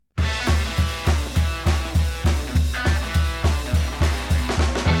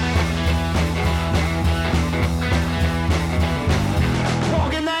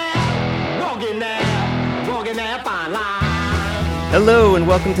Hello and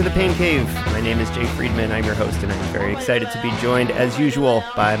welcome to the Pain Cave. My name is Jay Friedman. I'm your host, and I'm very excited to be joined, as usual,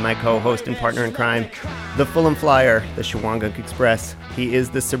 by my co-host and partner in crime, the Fulham Flyer, the Shawangunk Express. He is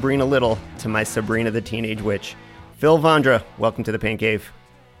the Sabrina Little to my Sabrina the Teenage Witch. Phil Vondra, welcome to the Pain Cave.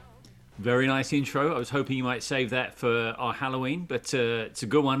 Very nice intro. I was hoping you might save that for our Halloween, but it's a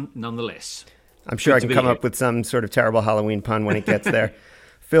good one nonetheless. I'm sure I can come up with some sort of terrible Halloween pun when it gets there.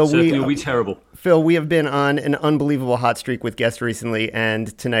 Phil, certainly will be terrible. Phil, we have been on an unbelievable hot streak with guests recently,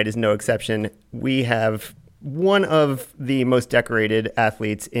 and tonight is no exception. We have one of the most decorated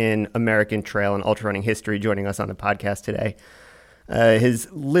athletes in American trail and ultra running history joining us on the podcast today.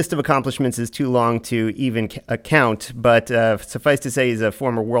 His list of accomplishments is too long to even account, but suffice to say he's a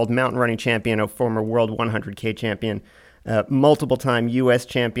former world mountain running champion, a former world 100K champion, multiple-time U.S.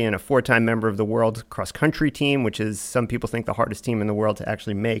 champion, a four-time member of the world cross-country team, which is, some people think, the hardest team in the world to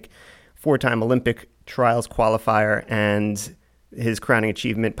actually make, four-time Olympic trials qualifier, and his crowning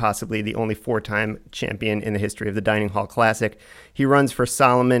achievement, possibly the only four-time champion in the history of the Dining Hall Classic. He runs for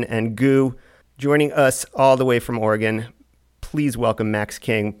Salomon and GU. Joining us all the way from Oregon, please welcome Max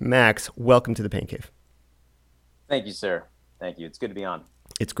King. Max, welcome to the Pain Cave. Thank you, sir. Thank you. It's good to be on.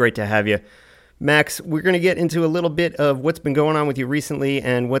 It's great to have you. Max, we're going to get into a little bit of what's been going on with you recently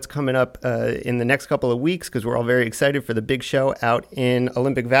and what's coming up in the next couple of weeks, because we're all very excited for the big show out in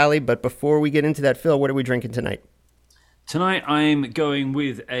Olympic Valley. But before we get into that, Phil, what are we drinking tonight? Tonight I'm going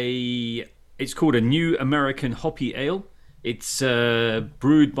with it's called a New American Hoppy Ale. It's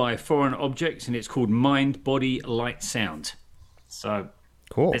brewed by Foreign Objects, and it's called Mind, Body, Light, Sound. So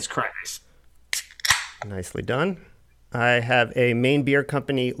cool. Let's crack this. Nicely done. I have a Maine Beer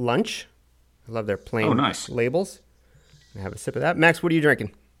Company Lunch. I love their plain labels. I have a sip of that. Max, what are you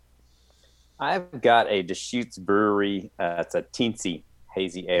drinking? I've got a Deschutes Brewery. It's a Teensy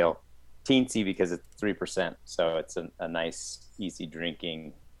Hazy Ale. Teensy because it's 3%, so it's a nice, easy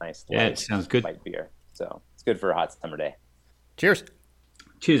drinking, nice light, it sounds good. Light beer. So it's good for a hot summer day. Cheers.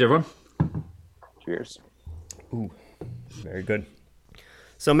 Cheers, everyone. Cheers. Ooh, very good.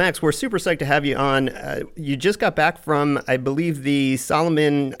 So, Max, we're super psyched to have you on. You just got back from, I believe, the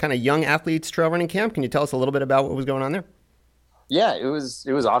Salomon kind of young athletes trail running camp. Can you tell us a little bit about what was going on there? Yeah, it was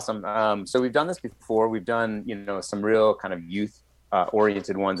awesome. So we've done this before. We've done, some real kind of youth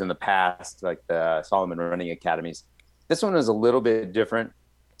oriented ones in the past, like the Salomon Running Academies. This one was a little bit different,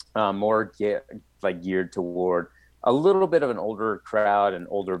 more geared toward a little bit of an older crowd and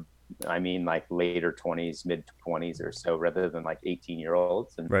older. I mean, like later 20s, mid 20s or so, rather than like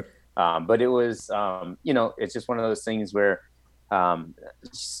 18-year-olds. And, right. But it was, it's just one of those things where,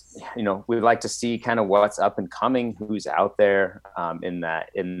 we'd like to see kind of what's up and coming, who's out there in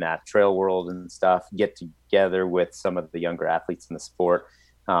that trail world and stuff, get together with some of the younger athletes in the sport,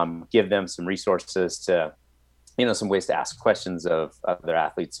 give them some resources to, some ways to ask questions of other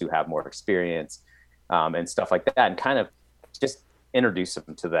athletes who have more experience and stuff like that, and kind of just introduce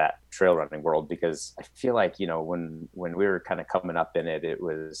them to that trail running world, because I feel like, when we were kind of coming up in it, it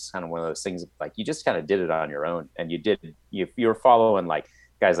was kind of one of those things like you just kind of did it on your own, and you were following like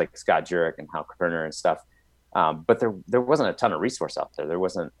guys like Scott Jurek and Hal Kerner and stuff. But there wasn't a ton of resource out there. There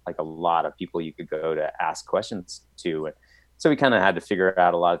wasn't like a lot of people you could go to ask questions to. And so we kind of had to figure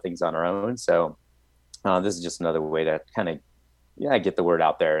out a lot of things on our own. So this is just another way to kind of get the word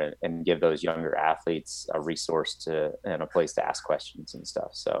out there and give those younger athletes a resource and a place to ask questions and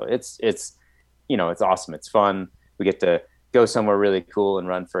stuff. So it's awesome. It's fun. We get to go somewhere really cool and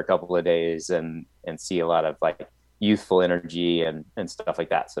run for a couple of days and see a lot of like youthful energy and stuff like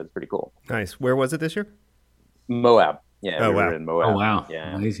that. So it's pretty cool. Nice. Where was it this year? Moab. Yeah. We were in Moab. Oh, wow.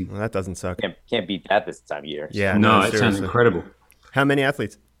 Yeah. Amazing. Well, that doesn't suck. Can't beat that this time of year. Yeah. No, it sounds incredible. How many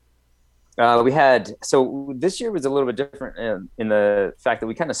athletes? So this year was a little bit different in the fact that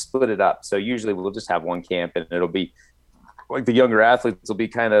we kind of split it up. So usually we'll just have one camp, and it'll be like the younger athletes will be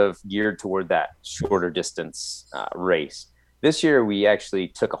kind of geared toward that shorter distance race. This year we actually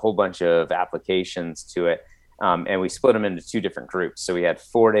took a whole bunch of applications to it, and we split them into two different groups. So we had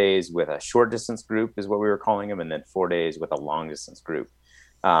 4 days with a short distance group is what we were calling them, and then 4 days with a long distance group.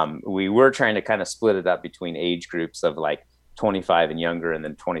 We were trying to kind of split it up between age groups of like 25 and younger, and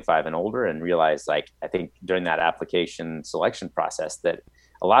then 25 and older, and realized I think during that application selection process that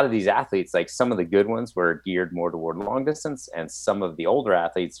a lot of these athletes, like some of the good ones were geared more toward long distance, and some of the older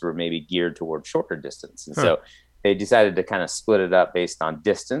athletes were maybe geared toward shorter distance. And so they decided to kind of split it up based on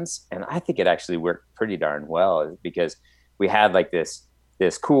distance. And I think it actually worked pretty darn well, because we had like this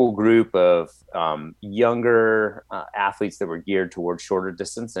cool group of younger athletes that were geared towards shorter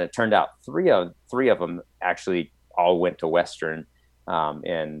distance. And it turned out three of them actually all went to Western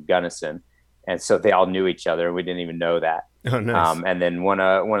in Gunnison. and so they all knew each other. We didn't even know that. Oh, nice. And then one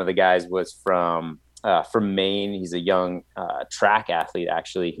of the guys was from Maine. He's a young track athlete,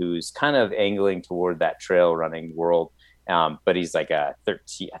 actually, who's kind of angling toward that trail running world. But he's like a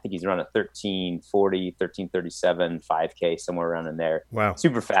 13, I think he's running a 1340, 1337, 5K, somewhere around in there. Wow.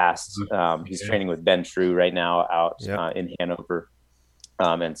 Super fast. He's training with Ben True right now out in Hanover.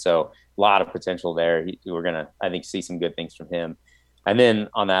 And so a lot of potential there. We're going to, I think, see some good things from him. And then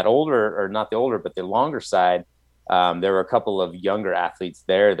on that but the longer side, there were a couple of younger athletes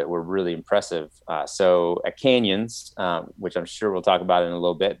there that were really impressive. So at Canyons, which I'm sure we'll talk about in a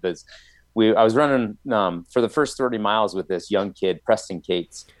little bit, but I was running for the first 30 miles with this young kid, Preston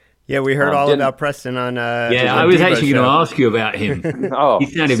Cates. Yeah, we heard all about Preston on. I was actually going to ask you about him.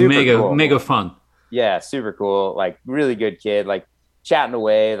 He sounded mega fun. Yeah, super cool. Like really good kid. Like chatting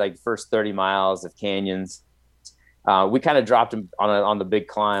away. Like first 30 miles of Canyons. We kind of dropped him on the big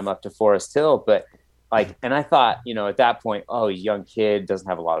climb up to Forest Hill, but and I thought, at that point, oh, he's a young kid, doesn't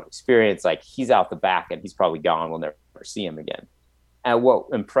have a lot of experience. Like he's out the back and he's probably gone. We'll never see him again. And what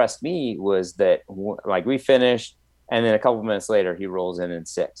impressed me was that we finished, and then a couple of minutes later, he rolls in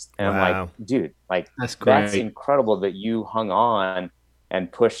sixth. And I'm like, dude, that's incredible that you hung on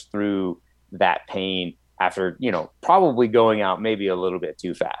and pushed through that pain after, probably going out maybe a little bit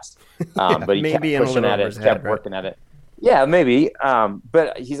too fast. But he kept pushing at it, kept working at it. Yeah, maybe.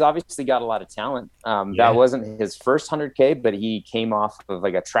 But he's obviously got a lot of talent. That wasn't his first 100K, but he came off of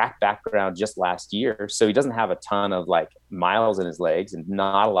a track background just last year. So he doesn't have a ton of miles in his legs and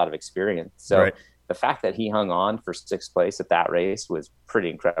not a lot of experience. So the fact that he hung on for sixth place at that race was pretty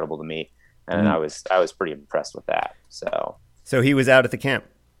incredible to me. And I was pretty impressed with that. So he was out at the camp.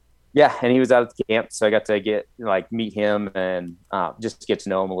 Yeah, and he was out at the camp, so I got to meet him and just get to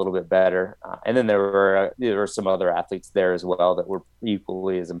know him a little bit better. And then there were some other athletes there as well that were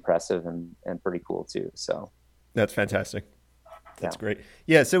equally as impressive and pretty cool too. So that's fantastic. That's great.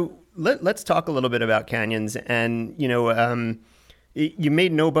 Yeah. So let's talk a little bit about Canyons, and you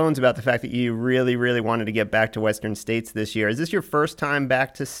made no bones about the fact that you really, really wanted to get back to Western States this year. Is this your first time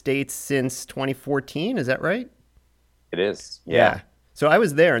back to States since 2014? Is that right? It is. Yeah. So I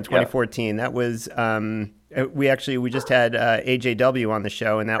was there in 2014. That was we just had AJW on the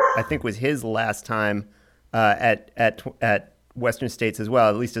show, and that I think was his last time at Western States as well,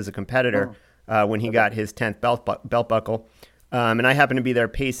 at least as a competitor, when he got his 10th belt buckle. And I happened to be there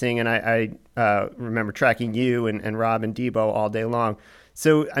pacing, and I remember tracking you and Rob and Debo all day long.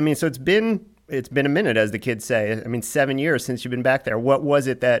 So it's been a minute, as the kids say. 7 years since you've been back there. What was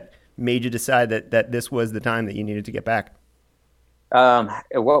it that made you decide that this was the time that you needed to get back?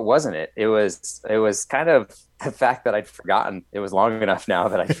 What wasn't it? It was kind of the fact that I'd forgotten. It was long enough now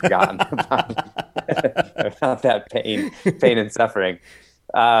that I'd forgotten about that pain and suffering.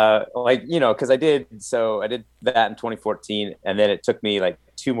 Because I did that in 2014, and then it took me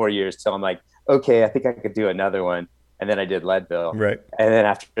 2 more years till I'm like, okay, I think I could do another one. And then I did Leadville. Right. And then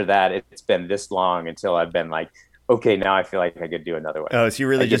after that, it's been this long until I've been like, okay, now I feel like I could do another one. Oh, so you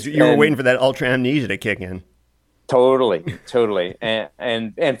really you were waiting for that ultra amnesia to kick in. Totally.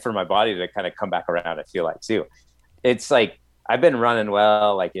 And for my body to kind of come back around, I feel like too. It's I've been running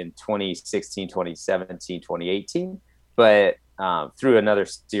well, in 2016, 2017, 2018, but through another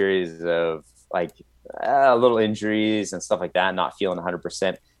series of little injuries and stuff like that, not feeling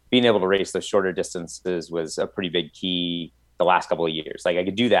 100%, being able to race those shorter distances was a pretty big key the last couple of years. I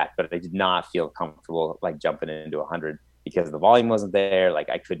could do that, but I did not feel comfortable jumping into 100 because the volume wasn't there.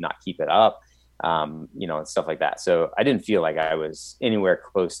 I could not keep it up. And stuff like that. So I didn't feel like I was anywhere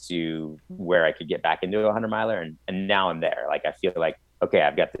close to where I could get back into a 100 miler. And now I'm there. I feel like, okay,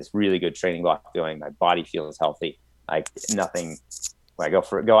 I've got this really good training block going. My body feels healthy. Nothing, when I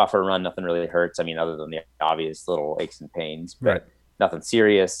go out for a run, nothing really hurts. Other than the obvious little aches and pains, but nothing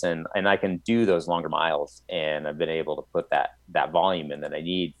serious. And I can do those longer miles, and I've been able to put that volume in that I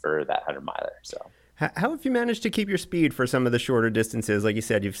need for that 100 miler. So. How have you managed to keep your speed for some of the shorter distances? Like you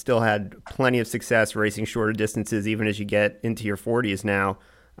said, you've still had plenty of success racing shorter distances, even as you get into your 40s now.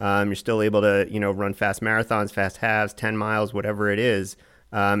 You're still able to, run fast marathons, fast halves, 10 miles, whatever it is,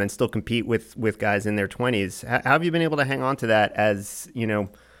 and still compete with guys in their 20s. How have you been able to hang on to that as,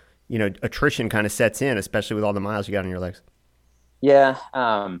 attrition kind of sets in, especially with all the miles you got on your legs? Yeah.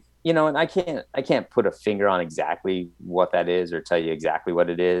 And I can't put a finger on exactly what that is or tell you exactly what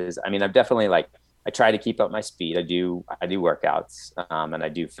it is. I'm definitely I try to keep up my speed. I do workouts, and I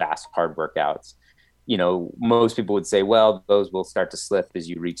do fast, hard workouts. Most people would say, well, those will start to slip as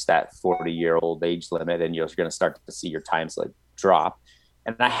you reach that 40-year-old age limit, and you're going to start to see your times drop.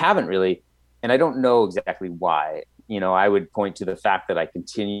 And I haven't really, and I don't know exactly why. I would point to the fact that I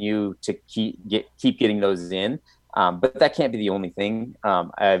continue to keep getting those in. But that can't be the only thing.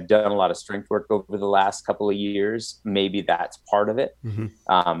 I've done a lot of strength work over the last couple of years. Maybe that's part of it.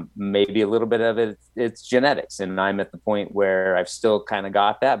 Maybe a little bit of it's genetics. And I'm at the point where I've still kind of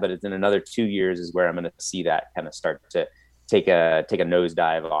got that, but it's in another 2 years is where I'm going to see that kind of start to take a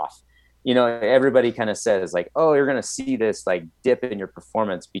nosedive off. Everybody kind of says like, oh, you're going to see this like dip in your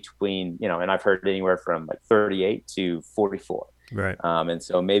performance between, and I've heard anywhere from like 38 to 44. Right. And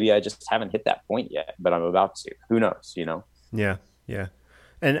so maybe I just haven't hit that point yet, but I'm about to. Who knows, Yeah. Yeah.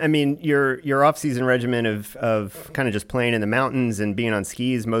 And I mean, your off-season regimen of kind of just playing in the mountains and being on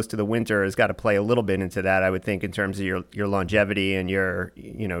skis most of the winter has got to play a little bit into that, I would think, in terms of your longevity and your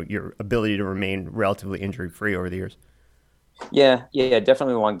ability to remain relatively injury-free over the years. Yeah,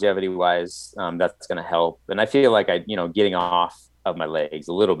 definitely longevity-wise, that's going to help. And I feel like getting off of my legs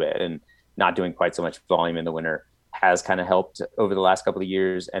a little bit and not doing quite so much volume in the winter has kind of helped over the last couple of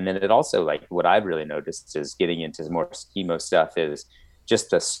years. And then it also, like, what I've really noticed is getting into more schemo stuff is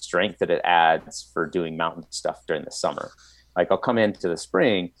just the strength that it adds for doing mountain stuff during the summer. Like, I'll come into the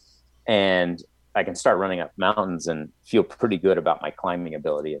spring and I can start running up mountains and feel pretty good about my climbing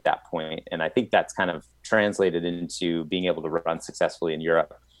ability at that point. And I think that's kind of translated into being able to run successfully in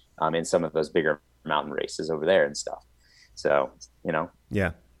Europe, in some of those bigger mountain races over there and stuff. So,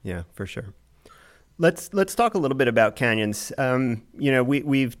 Yeah, for sure. Let's talk a little bit about canyons.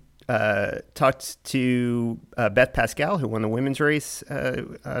 We've talked to Beth Pascal, who won the women's race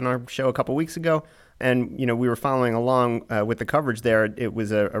on our show a couple weeks ago. And, we were following along with the coverage there. It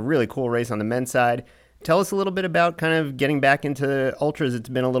was a really cool race on the men's side. Tell us a little bit about kind of getting back into ultras. It's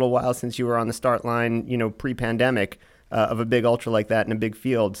been a little while since you were on the start line, pre-pandemic, of a big ultra like that in a big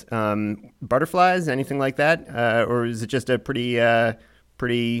field. Butterflies, anything like that? Or is it just a pretty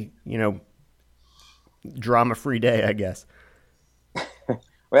drama-free day, I guess?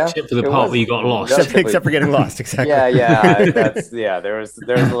 Well, except for the part where you got lost. Except for getting lost, exactly. Yeah. There was a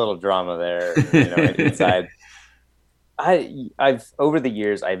little drama there, inside. I've over the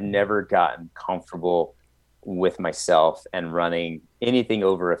years, I've never gotten comfortable with myself and running anything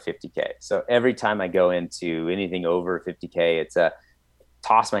over a 50K. So every time I go into anything over 50K, it's a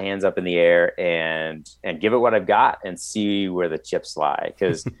toss my hands up in the air and give it what I've got and see where the chips lie.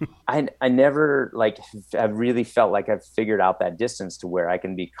 Cause I never I've really felt like I've figured out that distance to where I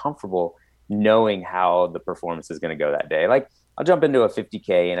can be comfortable knowing how the performance is going to go that day. Like, I'll jump into a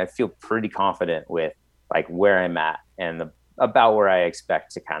 50K and I feel pretty confident with like where I'm at and about where I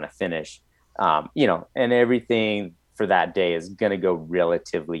expect to kind of finish, and everything for that day is going to go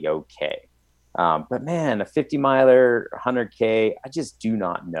relatively okay. But man, a 50 miler, 100K, I just do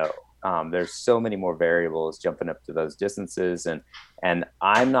not know. There's so many more variables jumping up to those distances, and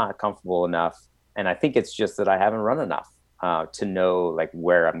I'm not comfortable enough. And I think it's just that I haven't run enough to know like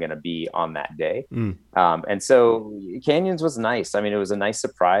where I'm going to be on that day. And so Canyons was nice. I mean, it was a nice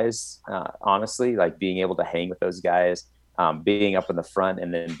surprise, honestly, like being able to hang with those guys, being up in the front,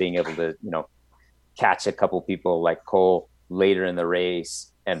 and then being able to, catch a couple people like Cole later in the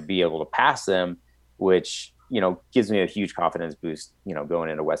race and be able to pass them, which, gives me a huge confidence boost, going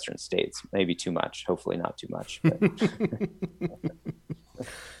into Western States. Maybe too much, hopefully not too much.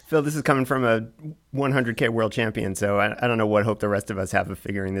 Phil, this is coming from a 100K world champion, so I don't know what hope the rest of us have of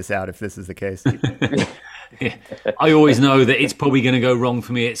figuring this out if this is the case. Yeah. I always know that it's probably going to go wrong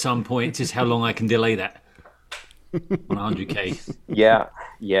for me at some point, just how long I can delay that on 100K.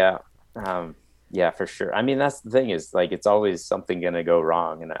 Yeah, for sure. I mean, that's the thing is like, it's always something going to go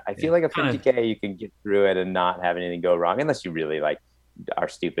wrong. And I feel like a 50K, you can get through it and not have anything go wrong unless you really like are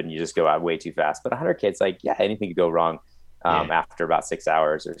stupid and you just go out way too fast. But 100K, it's like, anything could go wrong after about 6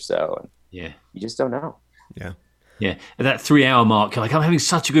 hours or so. And you just don't know. Yeah. Yeah. At that 3 hour mark, you're like, I'm having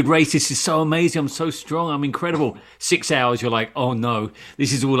such a good race. This is so amazing. I'm so strong. I'm incredible. 6 hours, you're like, oh no,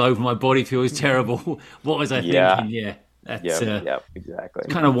 this is all over. My body feels terrible. What was I thinking? Yeah. That's exactly.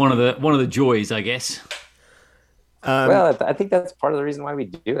 Kind of one of the joys, I guess. Well, I think that's part of the reason why we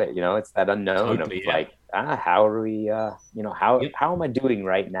do it. It's that unknown of like, how are we? How am I doing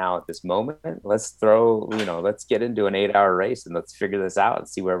right now at this moment? Let's let's get into an 8 hour race and let's figure this out and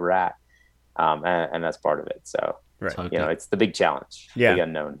see where we're at. And that's part of it. So, right. It's the big challenge, big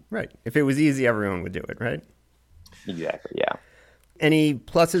unknown. Right. If it was easy, everyone would do it, right? Exactly. Yeah. Any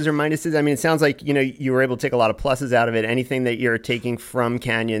pluses or minuses? I mean, it sounds like, you were able to take a lot of pluses out of it. Anything that you're taking from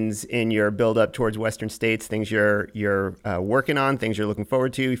Canyons in your build up towards Western States, things you're working on, things you're looking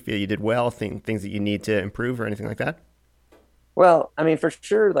forward to, you feel you did well, things that you need to improve or anything like that? Well, I mean, for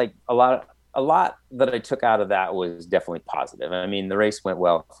sure, like a lot that I took out of that was definitely positive. I mean, the race went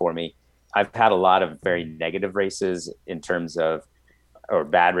well for me. I've had a lot of very negative races in terms of, or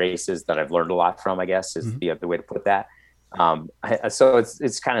bad races that I've learned a lot from, I guess is the other way to put that. So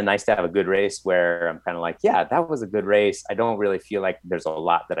it's kind of nice to have a good race where I'm kind of like, yeah, that was a good race. I don't really feel like there's a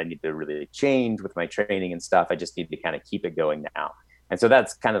lot that I need to really change with my training and stuff. I just need to kind of keep it going now. And so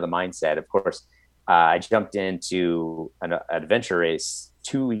that's kind of the mindset. Of course, I jumped into an adventure race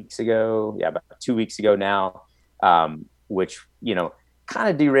 2 weeks ago. Yeah, about 2 weeks ago now, which, kind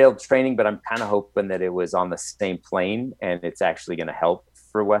of derailed training, but I'm kind of hoping that it was on the same plane and it's actually going to help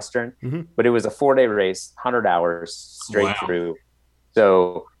for Western. But it was a 4-day race, 100 hours straight through.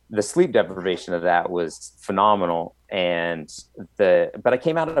 So the sleep deprivation of that was phenomenal. But I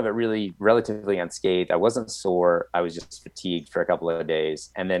came out of it really relatively unscathed. I wasn't sore. I was just fatigued for a couple of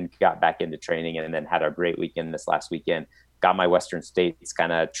days and then got back into training and then had a great weekend this last weekend. Got my Western States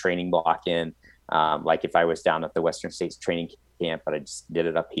kind of training block in. Like if I was down at the Western States training camp, but I just did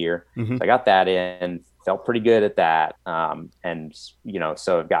it up here. So I got that in, felt pretty good at that.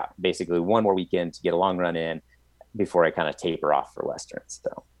 So I've got basically one more weekend to get a long run in before I kind of taper off for Western.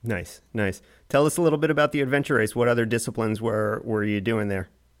 So nice. Tell us a little bit about the adventure race. What other disciplines were you doing there?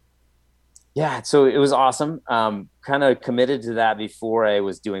 Yeah, so it was awesome. Kind of committed to that before I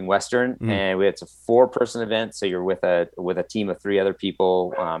was doing Western, and it's a 4-person event. So you're with a team of 3 other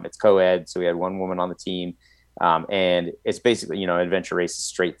people. It's co-ed, so we had 1 woman on the team, and it's basically adventure races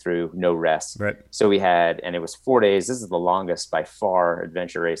straight through, no rest. Right. So we had, and it was 4 days. This is the longest by far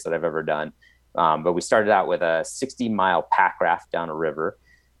adventure race that I've ever done. But we started out with a 60-mile pack raft down a river.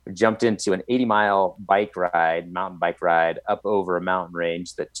 We jumped into an 80-mile mountain bike ride up over a mountain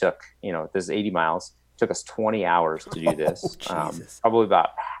range that took, this is 80 miles, took us 20 hours to do this. Probably about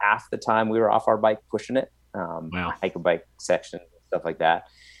half the time we were off our bike pushing it, hike a bike section, stuff like that.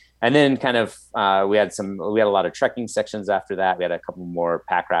 And then kind of, we had a lot of trekking sections after that. We had a couple more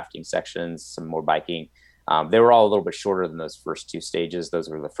pack rafting sections, some more biking. They were all a little bit shorter than those first 2 stages. Those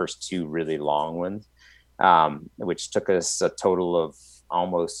were the first 2 really long ones, which took us a total of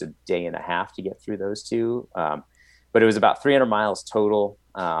almost a day and a half to get through those 2. But it was about 300 miles total.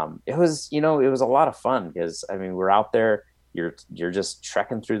 It was a lot of fun because, we're out there, you're just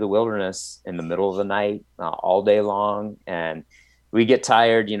trekking through the wilderness in the middle of the night, all day long. And we get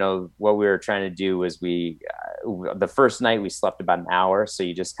tired. What we were trying to do was the first night we slept about an hour. So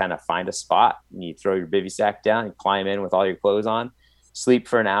you just kind of find a spot and you throw your bivy sack down, you climb in with all your clothes on, sleep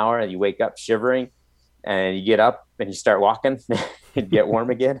for an hour, and you wake up shivering, and you get up and you start walking and get warm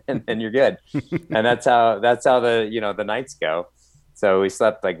again, and then you're good. And that's how the nights go. So we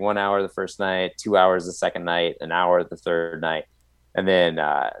slept like 1 hour the first night, 2 hours the second night, an hour the third night. And then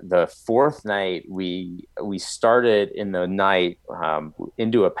the fourth night, we started in the night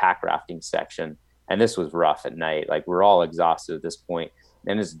into a pack rafting section. And this was rough at night. Like, we're all exhausted at this point.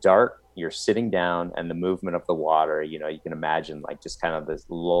 And it's dark. You're sitting down, and the movement of the water, you can imagine, like, just kind of this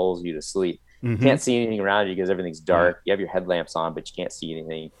lulls you to sleep. You can't see anything around you because everything's dark. You have your headlamps on, but you can't see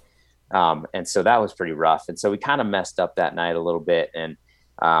anything. And so that was pretty rough. And so we kind of messed up that night a little bit. And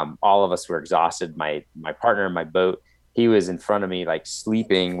all of us were exhausted. My partner in my boat, he was in front of me, like,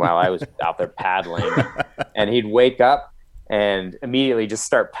 sleeping while I was out there paddling. And he'd wake up and immediately just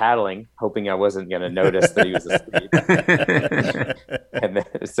start paddling, hoping I wasn't going to notice that he was asleep. And then,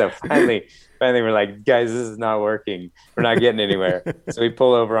 so finally we're like, guys, this is not working. We're not getting anywhere. So we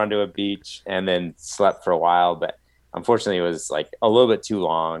pull over onto a beach and then slept for a while. But unfortunately, it was like a little bit too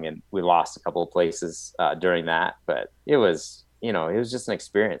long, and we lost a couple of places during that. But it was just an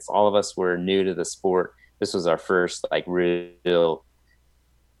experience. All of us were new to the sport. This was our first like real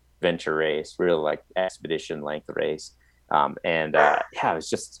adventure race, real like expedition length race. It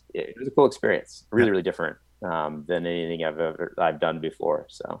was a cool experience. Really, really different than anything I've done before.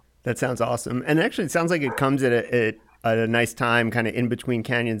 So that sounds awesome. And actually, it sounds like it comes at a nice time, kind of in between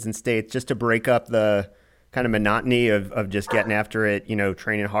canyons and states, just to break up the kind of monotony of just getting after it,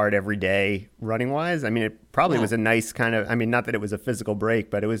 training hard every day running wise. It probably was a nice kind of, not that it was a physical break,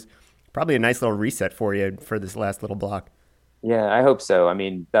 but it was probably a nice little reset for you for this last little block. Yeah, I hope so.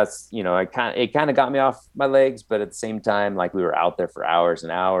 That's, it kind of got me off my legs, but at the same time, like, we were out there for hours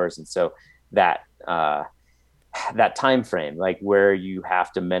and hours. And so that time frame, like, where you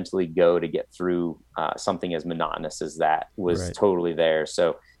have to mentally go to get through something as monotonous as that was totally there.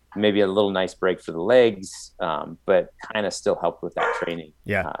 So maybe a little nice break for the legs, but kind of still helped with that training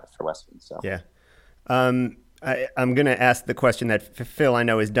for Western. So, yeah. I'm going to ask the question that Phil, I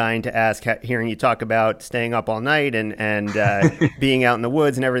know, is dying to ask, hearing you talk about staying up all night and being out in the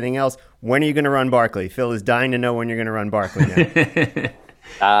woods and everything else. When are you going to run Barkley? Phil is dying to know when you're going to run Barkley now.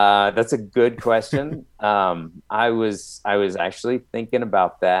 That's a good question. I was actually thinking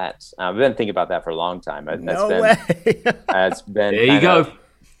about that. I've been thinking about that for a long time. No way. It's been There you go.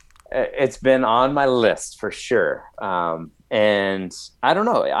 It's been on my list for sure. And I don't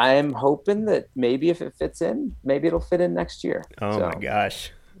know. I'm hoping that maybe if it fits in, maybe it'll fit in next year. Oh my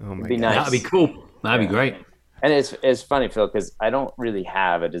gosh. Oh my be gosh. nice. That'd be cool. That'd be great. And it's funny, Phil, because I don't really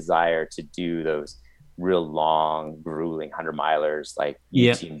have a desire to do those real long, grueling 100-milers like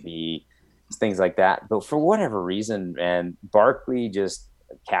UTMB, things like that. But for whatever reason, man, Barkley just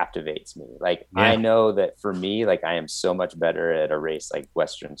captivates me. Like, I know that for me, like, I am so much better at a race like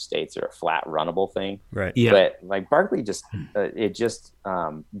Western States or a flat runnable thing. Right. Yeah. But like Barkley just, it just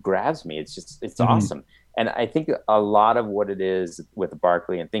grabs me. It's awesome. And I think a lot of what it is with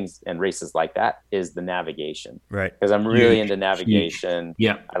Barkley and things and races like that is the navigation. Right. Because I'm really into navigation.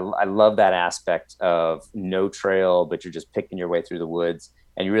 Yeah. I love that aspect of no trail, but you're just picking your way through the woods.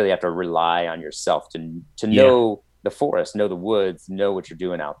 And you really have to rely on yourself to know the forest, know the woods, know what you're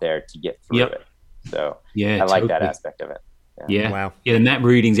doing out there to get through it. So I like that aspect of it. Yeah. Wow. Yeah. And map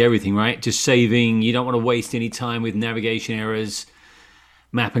reading's everything, right? Just saving. You don't want to waste any time with navigation errors.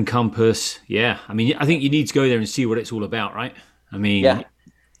 Map and compass. Yeah. I mean, I think you need to go there and see what it's all about, right? I mean,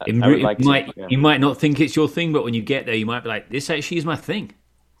 you might not think it's your thing, but when you get there, you might be like, this actually is my thing.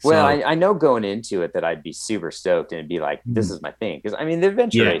 Well, I know going into it that I'd be super stoked and it'd be like, this is my thing. Because, I mean, the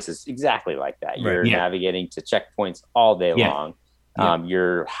adventure race is exactly like that. You're navigating to checkpoints all day long.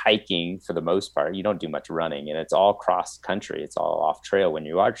 You're hiking for the most part. You don't do much running, and it's all cross country. It's all off trail when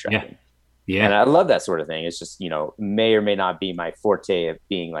you are trekking. Yeah. And I love that sort of thing. It's just, may or may not be my forte of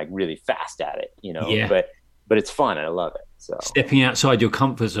being like really fast at it, but it's fun and I love it. So stepping outside your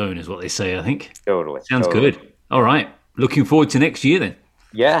comfort zone is what they say, I think. Totally. Sounds good. All right. Looking forward to next year then.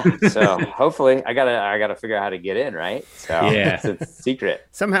 Yeah. So hopefully I gotta figure out how to get in, right? So it's a secret.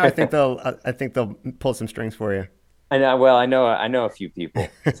 Somehow I think they'll pull some strings for you. I know a few people.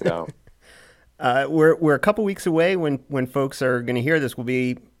 So we're a couple weeks away when folks are going to hear this. We'll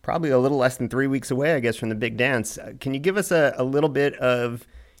be probably a little less than 3 weeks away, I guess, from the big dance. Can you give us a little bit of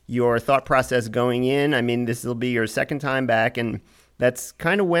your thought process going in? I mean, this will be your second time back, and that's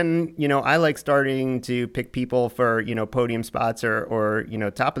kind of when, I like starting to pick people for, podium spots or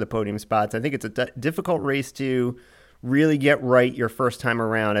top of the podium spots. I think it's a difficult race to really get right your first time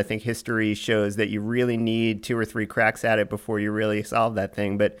around. I think history shows that you really need 2 or 3 cracks at it before you really solve that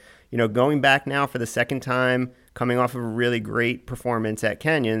thing. But, going back now for the second time, coming off of a really great performance at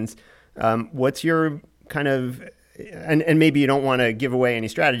Canyons, what's your kind of, and maybe you don't want to give away any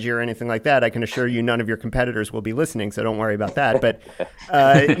strategy or anything like that. I can assure you none of your competitors will be listening, so don't worry about that. But,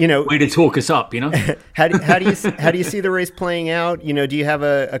 way to talk us up, how do you see the race playing out? Do you have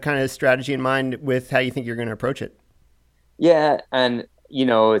a kind of strategy in mind with how you think you're going to approach it? Yeah. And,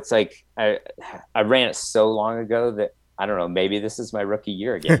 it's like, I ran it so long ago that I don't know, maybe this is my rookie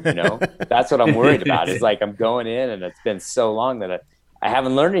year again, That's what I'm worried about. It's like I'm going in and it's been so long that I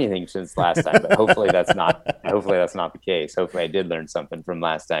haven't learned anything since last time, but hopefully that's not the case. Hopefully I did learn something from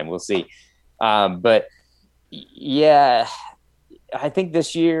last time. We'll see. But yeah, I think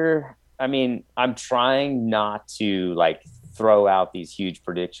this year, I mean, I'm trying not to like throw out these huge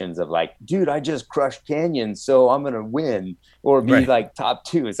predictions of like, dude, I just crushed Canyon, so I'm going to win or be like top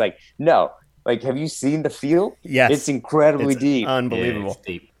 2. It's like, no. Like, have you seen the field? Yes. It's incredibly deep. Unbelievable. Yeah, it's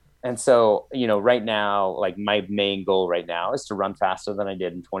deep. And so, right now, like my main goal right now is to run faster than I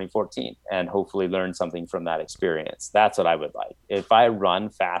did in 2014 and hopefully learn something from that experience. That's what I would like. If I run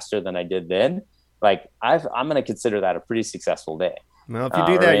faster than I did then, like I'm going to consider that a pretty successful day. Well, if you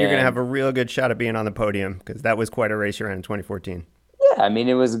do that, you're going to have a real good shot at being on the podium because that was quite a race you ran in 2014. Yeah, I mean,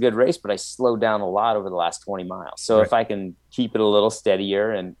 it was a good race, but I slowed down a lot over the last 20 miles. So if I can keep it a little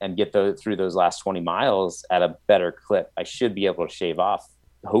steadier and get through those last 20 miles at a better clip, I should be able to shave off,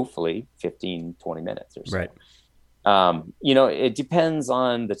 hopefully, 15, 20 minutes or so. Right. It depends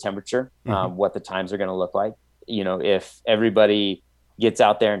on the temperature, what the times are going to look like. If everybody gets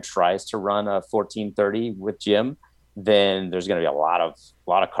out there and tries to run a 14:30 with Jim, then there's going to be a lot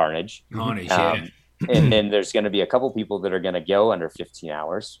of carnage. And then there's going to be a couple people that are going to go under 15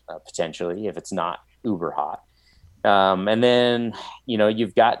 hours, potentially, if it's not uber hot. And then,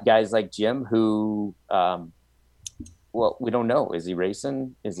 you've got guys like Jim who, we don't know. Is he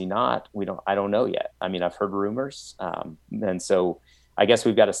racing? Is he not? I don't know yet. I mean, I've heard rumors. And so I guess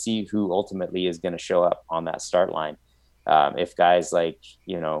we've got to see who ultimately is going to show up on that start line. If guys like,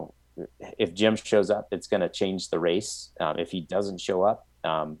 if Jim shows up, it's going to change the race. If he doesn't show up,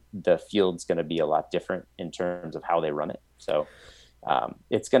 the field's going to be a lot different in terms of how they run it. So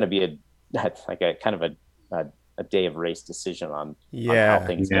it's going to be a kind of a a day of race decision on how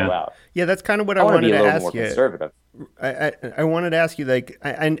things go out. Yeah, that's kind of what I wanted to ask you. Conservative. I wanted to ask you, like,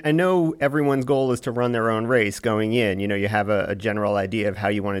 I know everyone's goal is to run their own race going in. You know, you have a general idea of how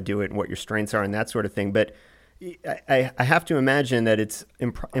you want to do it and what your strengths are and that sort of thing. But I have to imagine that it's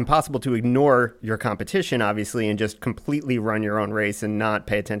impossible to ignore your competition, obviously, and just completely run your own race and not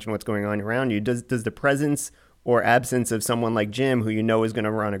pay attention to what's going on around you. Does the presence or absence of someone like Jim, who you know is going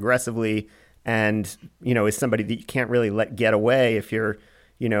to run aggressively and, you know, is somebody that you can't really let get away if you're,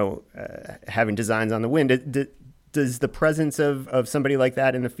 you know, having designs on the wind, does the presence of somebody like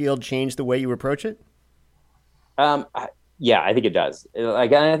that in the field change the way you approach it? Yeah, I think it does.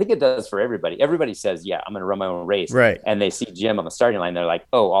 Like, I think it does for everybody. Everybody says, yeah, I'm going to run my own race. Right. And they see Jim on the starting line. They're like,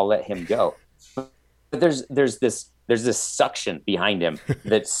 oh, I'll let him go. But there's this suction behind him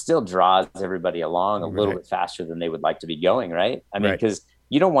that still draws everybody along a little bit faster than they would like to be going. Right. I mean, because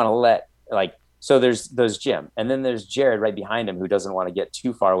you don't want to let, like, so there's Jim, and then there's Jared right behind him who doesn't want to get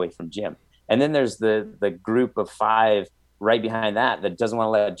too far away from Jim. And then there's the group of 5 right behind that doesn't want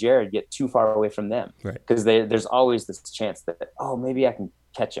to let Jared get too far away from them. Right. Because there's always this chance that, oh, maybe I can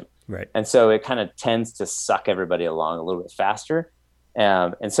catch him. Right. And so it kind of tends to suck everybody along a little bit faster.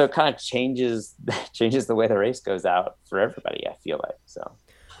 And so it kind of changes the way the race goes out for everybody, I feel like. So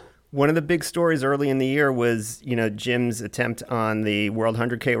one of the big stories early in the year was, you know, Jim's attempt on the World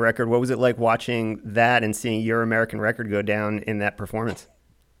 100K record. What was it like watching that and seeing your American record go down in that performance?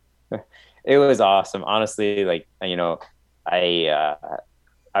 It was awesome. Honestly, like, you know, I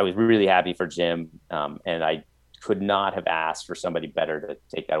was really happy for Jim, and I could not have asked for somebody better to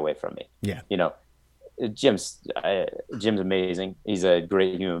take that away from me. Yeah. You know, Jim's amazing. He's a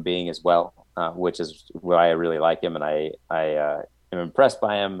great human being as well, which is why I really like him, and I am impressed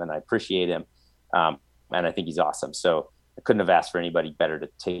by him, and I appreciate him, and I think he's awesome. So I couldn't have asked for anybody better to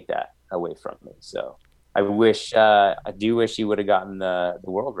take that away from me. So I do wish he would have gotten the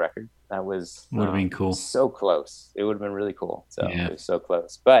world record. That would have been cool. So close. It would have been really cool. So it was so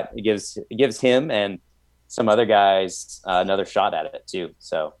close, but it gives him and some other guys another shot at it too.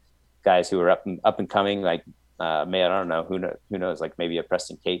 So guys who are up and coming, like I don't know, who knows, like maybe a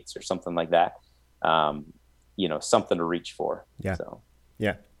Preston Cates or something like that. You know, something to reach for. Yeah. So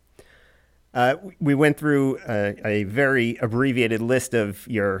yeah. We went through a very abbreviated list of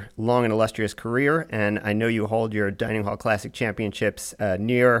your long and illustrious career, and I know you hold your Dining Hall Classic championships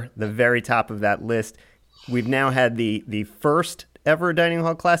near the very top of that list. We've now had the first ever Dining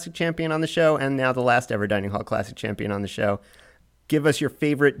Hall Classic champion on the show, and now the last ever Dining Hall Classic champion on the show. Give us your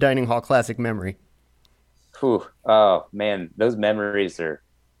favorite Dining Hall Classic memory. Whew. Oh, man, those memories they're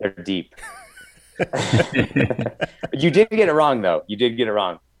deep. You did get it wrong, though. You did get it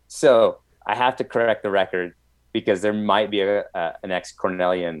wrong. So I have to correct the record because there might be an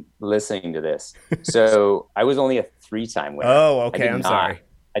ex-Cornellian listening to this. So I was only a 3-time winner. Oh, okay. I'm sorry.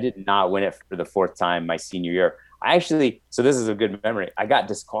 I did not win it for the 4th time my senior year. So this is a good memory. I got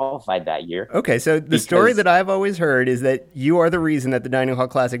disqualified that year. Okay, so the story that I've always heard is that you are the reason that the Dining Hall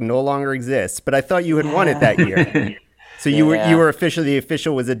Classic no longer exists, but I thought you had won it that year. So you were officially, the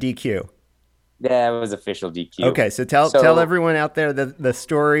official was a DQ. Yeah, it was official DQ. Okay, so tell everyone out there the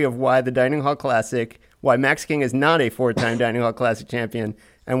story of why the Dining Hall Classic, why Max King is not a 4-time Dining Hall Classic champion,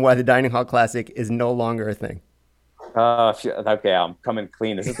 and why the Dining Hall Classic is no longer a thing. Okay, I'm coming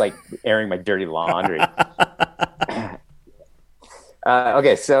clean. This is like airing my dirty laundry.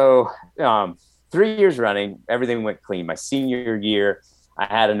 Okay, so 3 years running, everything went clean. My senior year, I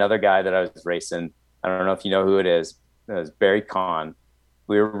had another guy that I was racing. I don't know if you know who it is. It was Barry Kahn.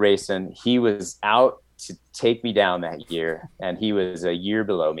 We were racing. He was out to take me down that year, and he was a year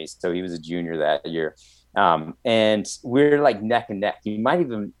below me, so he was a junior that year. And we're like neck and neck. He might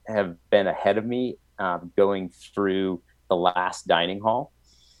even have been ahead of me going through the last dining hall.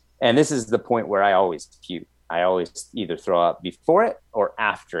 And this is the point where I always puke. I always either throw up before it or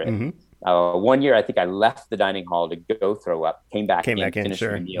after it. Mm-hmm. 1 year, I think I left the dining hall to go throw up, came back in, finished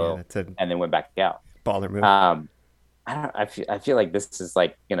my meal, and then went back out. Baller move. I feel like this is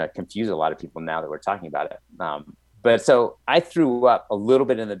like going to confuse a lot of people now that we're talking about it. But so I threw up a little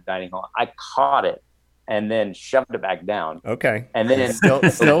bit in the dining hall. I caught it and then shoved it back down. Okay. And then still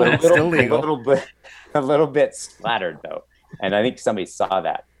legal. A little bit splattered though. And I think somebody saw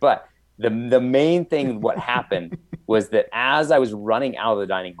that. But the main thing, what happened was that as I was running out of the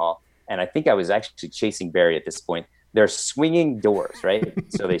dining hall, and I think I was actually chasing Barry at this point, they're swinging doors, right?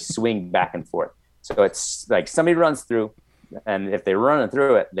 So they swing back and forth. So it's like somebody runs through, and if they're running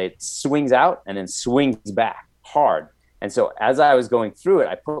through it, it swings out and then swings back hard. And so as I was going through it,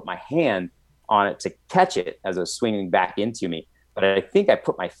 I put my hand on it to catch it as it was swinging back into me. But I think I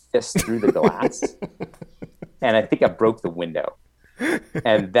put my fist through the glass. and I think I broke the window.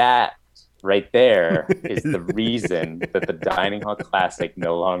 And that right there is the reason that the Dining Hall Classic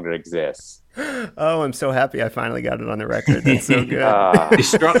no longer exists. Oh, I'm so happy I finally got it on the record. That's so good.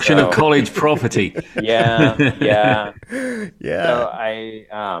 Destruction of college property. Yeah. Yeah.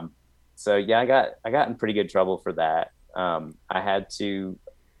 So I got in pretty good trouble for that. I had to.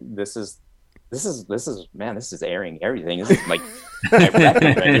 This is man. This is airing everything. This is my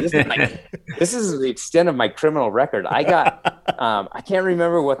record. Right? This is the extent of my criminal record. I got. I can't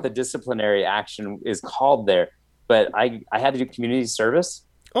remember what the disciplinary action is called there, but I had to do community service.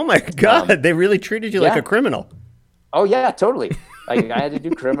 Oh my God! They really treated you like a criminal. Oh yeah, totally. Like I had to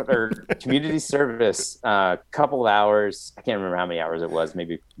do community service, couple of hours. I can't remember how many hours it was,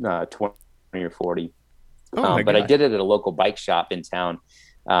 maybe 20 or 40. But I did it at a local bike shop in town.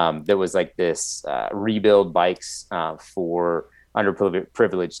 There was like this rebuild bikes for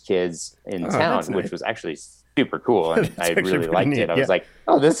underprivileged kids in town, which was actually super cool, and I really liked it. I was like,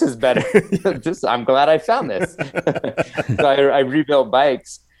 "Oh, this is better." I'm glad I found this. So I rebuilt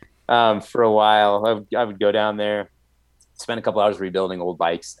bikes for a while. I would go down there, spend a couple hours rebuilding old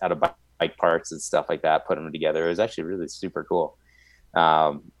bikes out of bike parts and stuff like that, put them together. It was actually really super cool.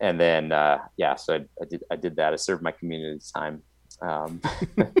 And then so I did that. I served my community time.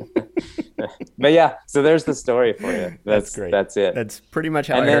 But yeah, so there's the story for you. That's great. That's it. That's pretty much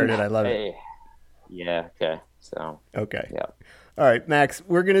how I heard it. I love it. Yeah. Okay. So. Okay. Yeah. All right, Max,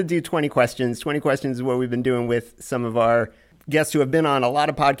 we're going to do 20 questions. 20 questions is what we've been doing with some of our guests who have been on a lot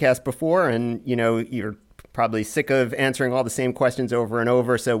of podcasts before. And, you're probably sick of answering all the same questions over and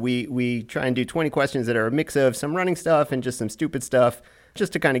over. So we try and do 20 questions that are a mix of some running stuff and just some stupid stuff,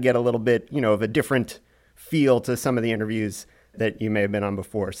 just to kind of get a little bit, of a different feel to some of the interviews that you may have been on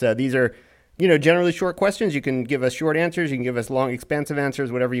before. So these are, generally short questions. You can give us short answers. You can give us long, expansive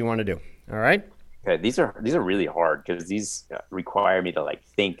answers, whatever you want to do. All right? Okay, these are really hard because these require me to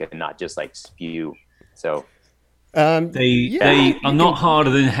think and not just spew. So they are not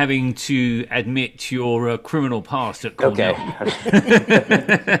harder than having to admit your criminal past at Cornell.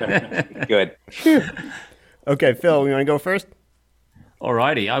 Okay. Good. Okay, Phil, you want to go first?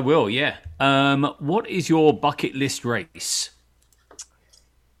 Alrighty, I will. Yeah. What is your bucket list race?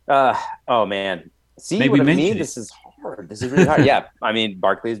 Oh man. See maybe what I mean? This is hard. This is really hard. Yeah. I mean,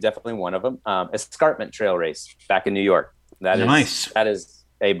 Barkley is definitely one of them. Escarpment trail race back in New York. That is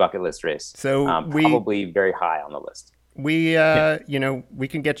a bucket list race. So probably very high on the list. We we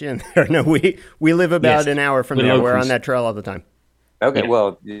can get you in there. No, we live about an hour from there. We're on that trail all the time. Okay. Yeah.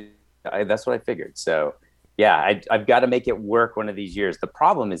 Well, that's what I figured. So yeah, I've got to make it work one of these years. The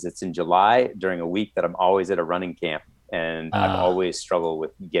problem is it's in July during a week that I'm always at a running camp. And I've always struggled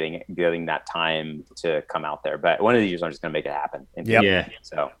with getting that time to come out there. But one of these years, I'm just going to make it happen. Yeah.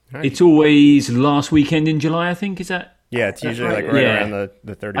 So it's always last weekend in July, I think. Is that? Yeah, it's usually right around the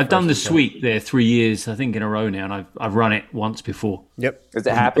 31st. I've done the sweep there 3 years, I think, in a row now, and I've run it once before. Yep. Is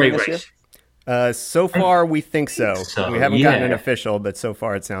it happening this year? So far, we think so. We haven't gotten an official, but so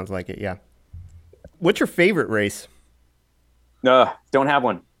far it sounds like it. Yeah. What's your favorite race? No, don't have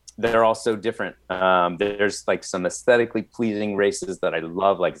one. They're all so different. There's some aesthetically pleasing races that I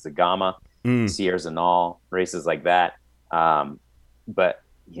love, like Zagama, Sierre Zinal, races like that. But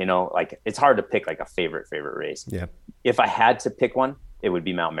it's hard to pick a favorite race. Yeah. If I had to pick one, it would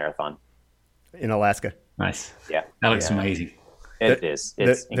be Mount Marathon in Alaska. Nice. Yeah. That looks amazing. It is.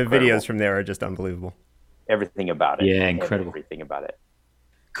 It's the videos from there are just unbelievable. Everything about it. Yeah, incredible. Everything about it.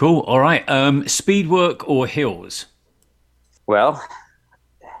 Cool. All right. Speed work or hills? Well,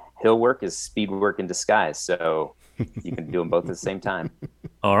 hill work is speed work in disguise, so you can do them both at the same time.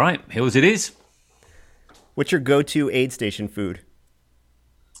 All right, hills it is. What's your go-to aid station food?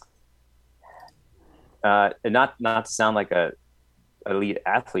 Not to sound like a elite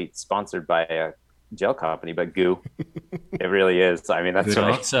athlete sponsored by a gel company, but goo. It really is. I mean, that's good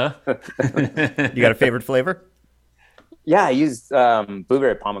answer. You got a favorite flavor? Yeah, I used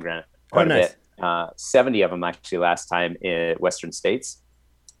blueberry pomegranate quite a bit. 70 of them actually last time in Western States.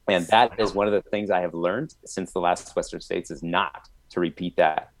 And that is one of the things I have learned since the last Western States is not to repeat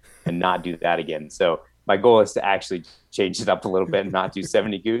that and not do that again. So my goal is to actually change it up a little bit and not do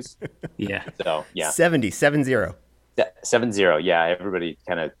 70 goose. Yeah. So yeah. 70. 7-0. Yeah. Everybody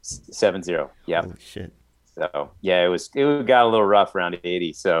kind of 7-0. Yeah. Holy shit. So yeah, it got a little rough around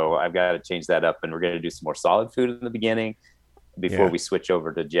 80. So I've got to change that up, and we're going to do some more solid food in the beginning before we switch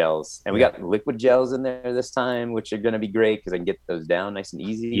over to gels. And we got liquid gels in there this time, which are going to be great because I can get those down nice and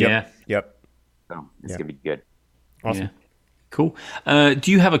easy. Yep. So it's going to be good. Awesome. Yeah. Cool.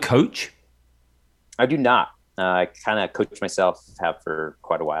 Do you have a coach? I do not. I kind of coach myself, have for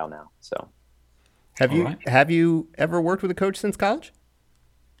quite a while now. So. Have you ever worked with a coach since college?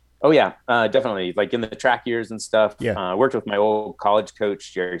 Oh yeah, definitely. Like in the track years and stuff. Yeah. Worked with my old college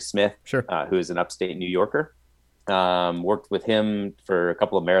coach, Jerry Smith, Sure. Who is an upstate New Yorker. Worked with him for a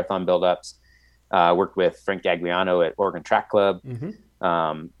couple of marathon buildups. Worked with Frank Gagliano at Oregon Track Club.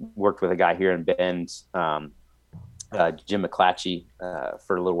 Worked with a guy here in Bend, Jim McClatchy,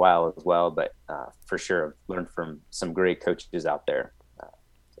 for a little while as well. But for sure, I've learned from some great coaches out there.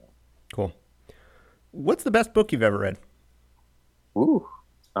 Cool. What's the best book you've ever read? Ooh.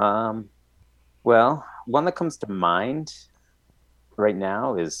 Well, one that comes to mind right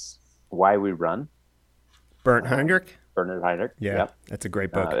now is Why We Run. Bernard Heinrich. Yeah, yep. That's a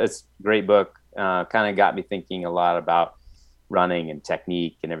great book. It's a great book. Kind of got me thinking a lot about running and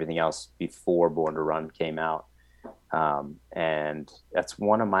technique and everything else before Born to Run came out. And that's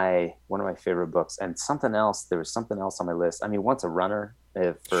one of my favorite books. And there was something else on my list. I mean, Once a Runner,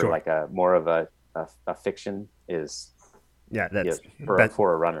 for like a more of a fiction is. Yeah, that's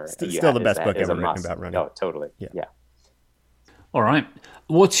for a runner. Still the best book ever written about running. Oh, totally. Yeah. All right.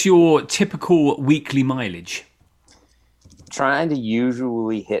 What's your typical weekly mileage? Trying to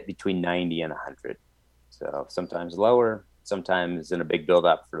usually hit between 90 and 100. So sometimes lower, sometimes in a big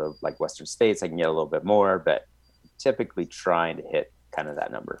buildup for like Western States, I can get a little bit more, but typically trying to hit kind of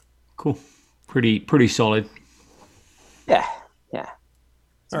that number. Cool. Pretty solid. Yeah.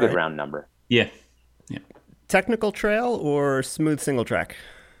 It's a good round number. Yeah. Technical trail or smooth single track?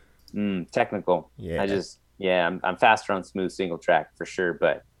 Technical. Yeah. I'm faster on smooth single track for sure,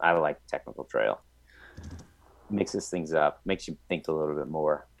 but I like technical trail. Mixes things up, makes you think a little bit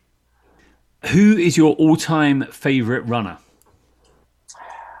more. Who is your all-time favorite runner?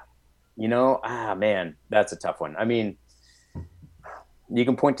 Man, that's a tough one. I mean, you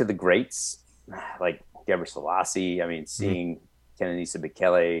can point to the greats like Gebre Selassie. I mean, seeing Kenenisa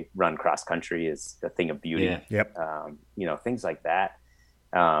Bekele run cross country is a thing of beauty. Yeah. Yep. Things like that.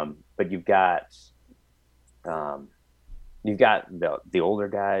 But you've got the older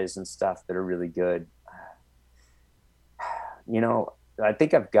guys and stuff that are really good. I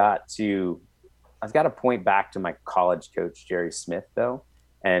think I've got to point back to my college coach, Jerry Smith, though.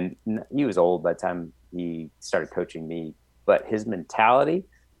 And he was old by the time he started coaching me, but his mentality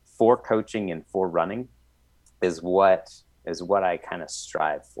for coaching and for running is what I kind of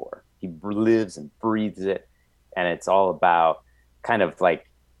strive for. He lives and breathes it. And it's all about kind of like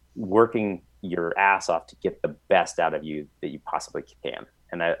working your ass off to get the best out of you that you possibly can.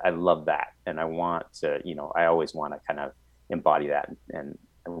 And I love that. And I want to, I always want to kind of embody that and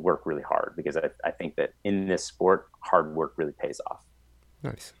work really hard, because I think that in this sport, hard work really pays off.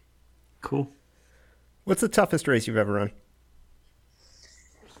 Nice. Cool. What's the toughest race you've ever run?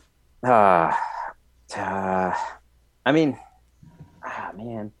 Man.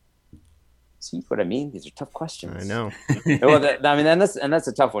 See what I mean? These are tough questions. I know. Well, that's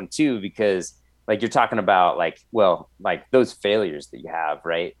a tough one too, because like you're talking about like those failures that you have,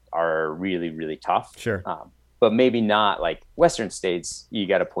 right, are really, really tough. Sure. But maybe not like Western States. You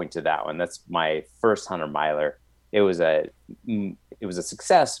got to point to that one. That's my first 100 miler. It was a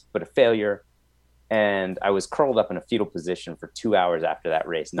success, but a failure. And I was curled up in a fetal position for 2 hours after that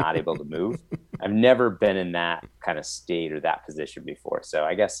race, not able to move. I've never been in that kind of state or that position before. So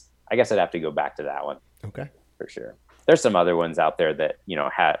I guess I'd have to go back to that one. Okay. For sure. There's some other ones out there that,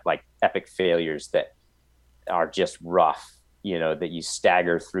 had like epic failures that are just rough, that you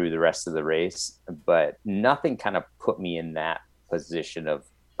stagger through the rest of the race, but nothing kind of put me in that position of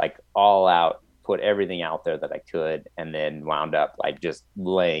like all out, put everything out there that I could, and then wound up like just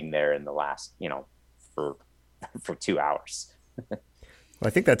laying there in the last, for 2 hours. Well, I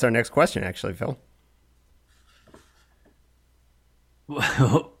think that's our next question, actually, Phil.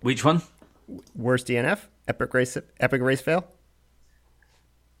 Which one? Worst DNF? Epic race fail?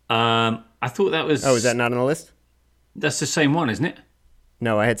 I thought that was... Oh, is that not on the list? That's the same one, isn't it?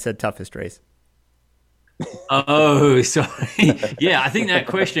 No, I had said toughest race. Oh, sorry. Yeah, I think that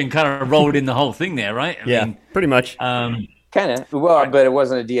question kind of rolled in the whole thing there, right? I mean, pretty much. Kind of. Well, but it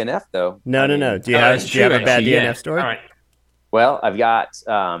wasn't a DNF, though. No. Do you have a bad DNF story? All right. Well, I've got...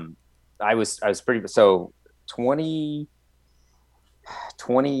 I was pretty... So 2011,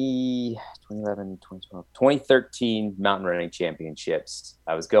 2012, 2013 mountain running championships.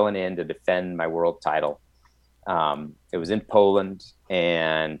 I was going in to defend my world title. It was in Poland,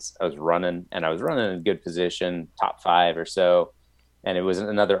 and I was running in a good position, top 5 or so. And it was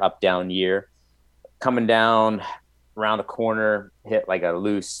another up down year. Coming down around a corner, hit like a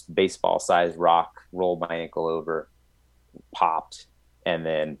loose baseball sized rock, rolled my ankle over, popped, and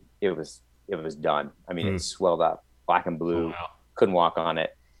then it was done. I mean, it swelled up, black and blue. Oh, wow. Couldn't walk on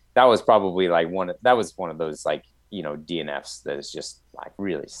it. that was probably like that was one of those like, DNFs that is just like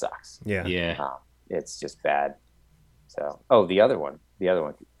really sucks. Yeah. Yeah. It's just bad. So, oh, the other one,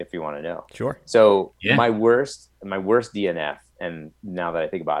 if you want to know. Sure. So Yeah. my worst DNF, and now that I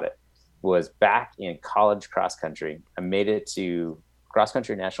think about it, was back in college cross country. I made it to cross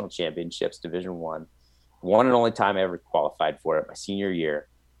country national championships, Division one and only time I ever qualified for it, my senior year.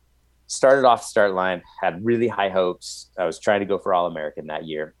 Started off the start line, had really high hopes. I was trying to go for All-American that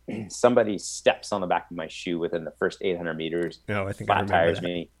year. Somebody steps on the back of my shoe within the first 800 meters. No, I think I flat remember tires that.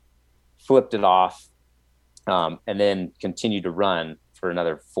 me, flipped it off, and then continued to run for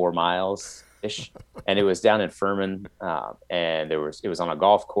another 4 miles ish. And it was down in Furman, and it was on a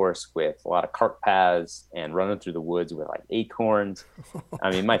golf course with a lot of cart paths and running through the woods with like acorns.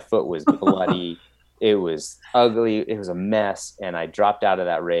 I mean, my foot was bloody. It was ugly. It was a mess. And I dropped out of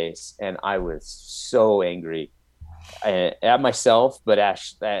that race, and I was so angry at myself, but at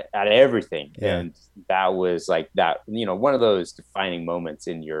everything. Yeah. And that was like that, one of those defining moments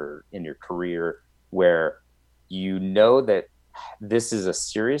in your career where that this is a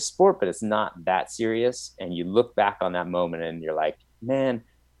serious sport, but it's not that serious. And you look back on that moment and you're like, man,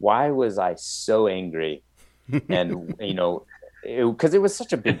 why was I so angry? And, because it was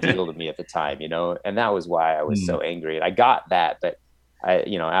such a big deal to me at the time, and that was why I was so angry. And I got that, but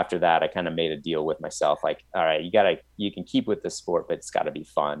after that, I kind of made a deal with myself, like, all right, you can keep with this sport, but it's got to be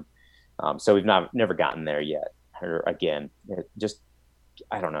fun. So we've never gotten there yet. Or again,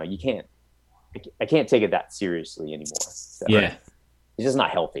 I don't know. I can't take it that seriously anymore. So, Yeah. It's just not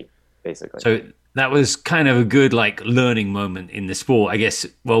healthy, basically. So that was kind of a good like learning moment in the sport, I guess.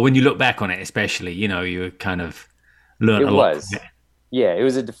 Well, when you look back on it, especially, you kind of learned a lot. Yeah, it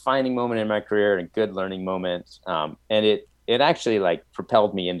was a defining moment in my career and a good learning moment. And it actually like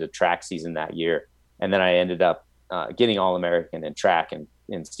propelled me into track season that year. And then I ended up getting All-American in track and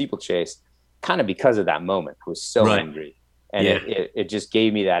in steeplechase kind of because of that moment. I was so angry. And it just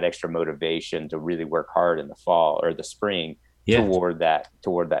gave me that extra motivation to really work hard in the fall or the spring toward that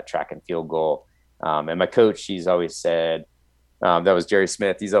track and field goal. And my coach, he's always said, that was Jerry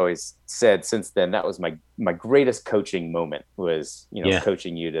Smith. He's always said since then, that was my greatest coaching moment was,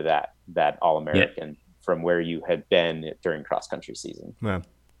 coaching you to that All-American from where you had been during cross country season. Wow.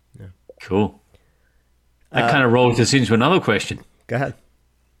 Yeah. Cool. That kind of rolls us into another question. Go ahead.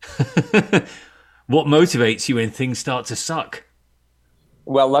 What motivates you when things start to suck?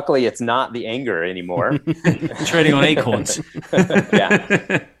 Well, luckily it's not the anger anymore. Treading on acorns.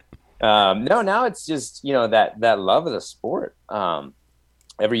 Yeah. No, now it's just, that love of the sport.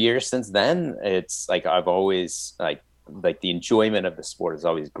 Every year since then, it's like I've always like the enjoyment of the sport has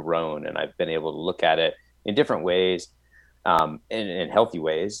always grown, and I've been able to look at it in different ways, in healthy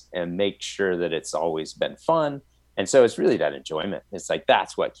ways, and make sure that it's always been fun. And so it's really that enjoyment. It's like,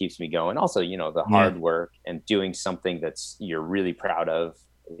 that's what keeps me going. Also, the hard work and doing something you're really proud of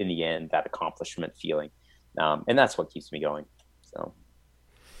in the end, that accomplishment feeling. And that's what keeps me going. So.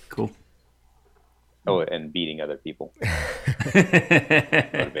 Cool. Oh, and beating other people.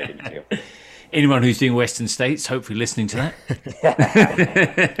 Motivating too. Anyone who's doing Western States, hopefully listening to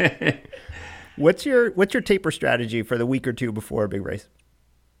that. What's your taper strategy for the week or two before a big race?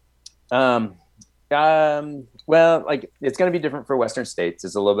 Well, like it's going to be different for Western States.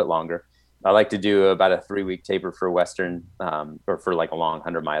 It's a little bit longer. I like to do about a 3-week taper for Western, or for like a long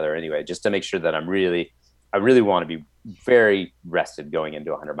 100-miler anyway, just to make sure that I really want to be very rested going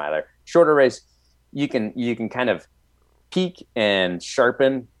into a 100-miler. Shorter race, you can kind of peak and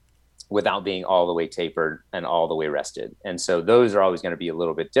sharpen without being all the way tapered and all the way rested. And so those are always going to be a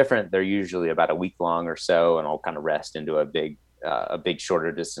little bit different. They're usually about a week long or so, and I'll kind of rest into a big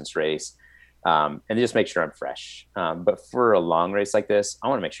shorter distance race. And just make sure I'm fresh. But for a long race like this, I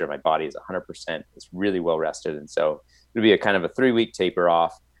want to make sure my body is 100%. It's really well rested. And so it'll be a kind of a 3-week taper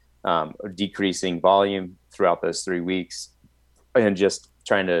off, decreasing volume throughout those 3 weeks, and just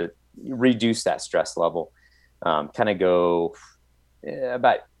trying to reduce that stress level. Kind of go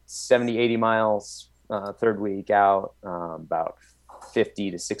about 70, 80 miles, 3rd week out, about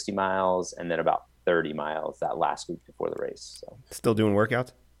 50 to 60 miles, and then about 30 miles that last week before the race. So. Still doing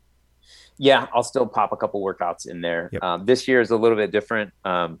workouts? Yeah, I'll still pop a couple workouts in there. Yep. This year is a little bit different.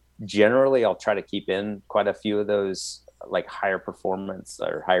 Generally, I'll try to keep in quite a few of those like higher performance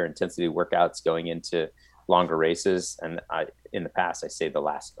or higher intensity workouts going into longer races. And in the past, I say the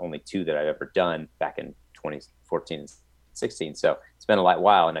last only 2 that I've ever done back in 2014 and 16. So it's been a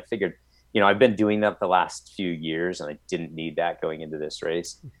while. And I figured, I've been doing that the last few years, and I didn't need that going into this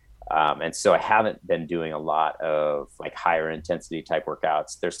race. And so I haven't been doing a lot of like higher intensity type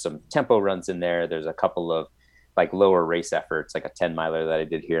workouts. There's some tempo runs in there. There's a couple of like lower race efforts, like a 10 miler that I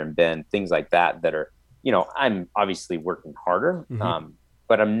did here in Bend, things like that, that are, I'm obviously working harder,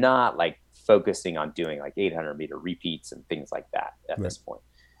 but I'm not like focusing on doing like 800-meter repeats and things like that at this point.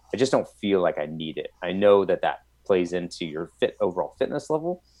 I just don't feel like I need it. I know that plays into your overall fitness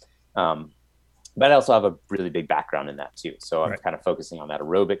level. But I also have a really big background in that too. So I'm kind of focusing on that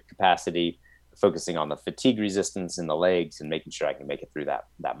aerobic capacity, focusing on the fatigue resistance in the legs, and making sure I can make it through that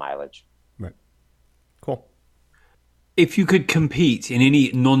mileage. Right. Cool. If you could compete in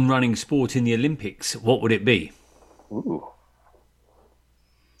any non-running sport in the Olympics, what would it be? Ooh.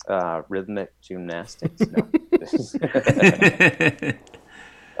 Rhythmic gymnastics.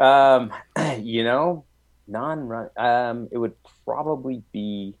 No. Non-run. It would probably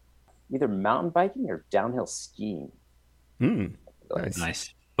be either mountain biking or downhill skiing.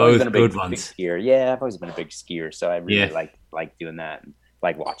 Nice. Both good ones. Big skier. Yeah, I've always been a big skier, so I really like doing that and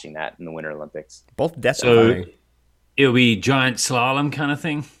like watching that in the Winter Olympics. Both definitely. So it'll be giant slalom kind of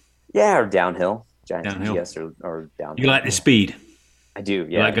thing? Yeah, or downhill. Giant GS or downhill. You like the speed? I do,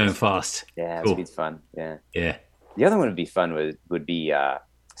 yeah. You like going fast? Yeah, cool. Speed's fun, yeah. Yeah. The other one would be fun would be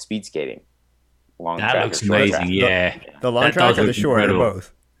speed skating. Long that track looks amazing, track. Yeah. The long track or the short or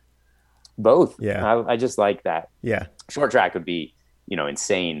both? Both. Yeah. I just like that. Yeah. Short track would be,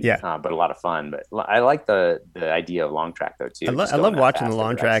 insane, but a lot of fun. But I like the idea of long track though too. I love watching the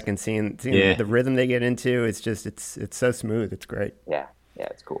long track and seeing the rhythm they get into. It's just it's so smooth. It's great. Yeah,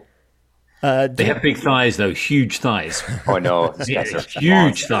 it's cool. They have big thighs though, huge thighs. Oh no,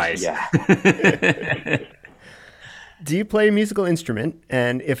 huge thighs. Yeah. Do you play a musical instrument?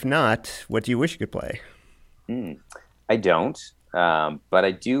 And if not, what do you wish you could play? I don't, but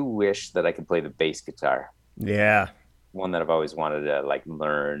I do wish that I could play the bass guitar. Yeah. One that I've always wanted to like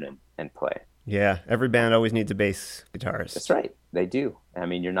learn and play. Yeah, every band always needs a bass guitarist. That's right, they do. I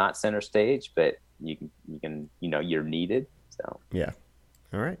mean, you're not center stage, but you can you're needed. So yeah.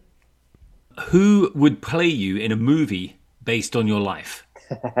 All right. Who would play you in a movie based on your life?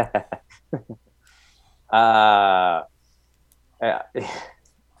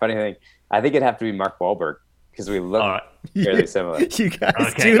 Funny thing, I think it'd have to be Mark Wahlberg because we look fairly similar. You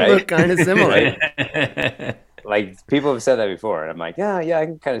guys do look kind of similar. Like people have said that before, and I'm like, yeah, I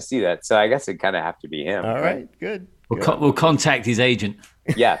can kind of see that. So I guess it kind of have to be him. All right, good. We'll contact his agent.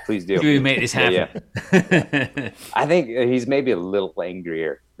 Yeah, please do. We make this happen. Yeah. I think he's maybe a little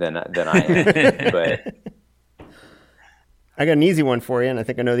angrier than I am, but I got an easy one for you, and I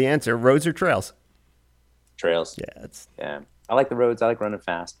think I know the answer. Roads or trails? Trails. Yeah, I like the roads. I like running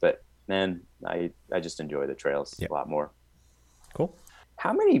fast, but man, I just enjoy the trails a lot more. Cool.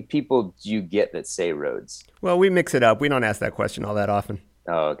 How many people do you get that say roads? Well, we mix it up. We don't ask that question all that often.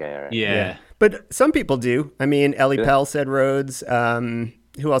 Oh, okay, all right. Yeah. But some people do. I mean, Ellie Pell said roads.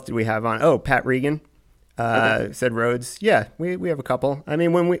 Who else did we have on? Oh, Pat Regan said roads. Yeah, we have a couple. I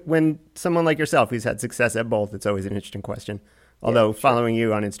mean, when someone like yourself who's had success at both, it's always an interesting question. Although following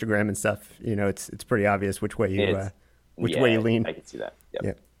you on Instagram and stuff, it's pretty obvious which way you way you lean. I can see that.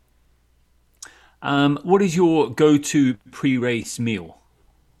 Yep. Yeah. What is your go-to pre-race meal?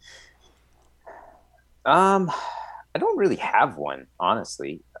 I don't really have one,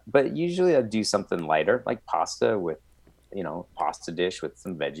 honestly, but usually I do something lighter, like pasta with, pasta dish with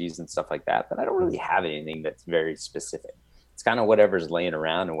some veggies and stuff like that. But I don't really have anything that's very specific. It's kind of whatever's laying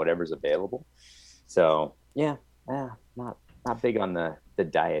around and whatever's available. So not big on the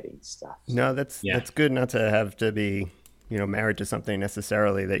dieting stuff. No, that's good not to have to be, married to something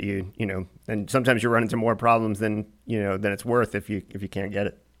necessarily that and sometimes you run into more problems than it's worth if you can't get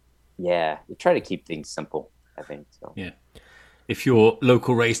it. Yeah, you try to keep things simple, I think. So. Yeah. If your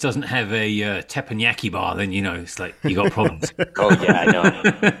local race doesn't have a teppanyaki bar, then it's like you got problems. Oh yeah, I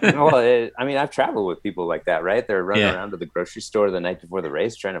know. Well, I've traveled with people like that, right? They're running around to the grocery store the night before the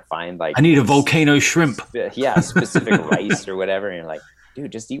race trying to find I need a volcano shrimp. Specific rice or whatever, and you're like,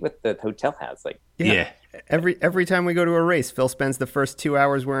 dude, just eat what the hotel has. Like, yeah. Every time we go to a race, Phil spends the first 2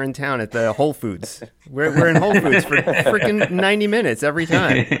 hours we're in town at the Whole Foods. We're in Whole Foods for freaking 90 minutes every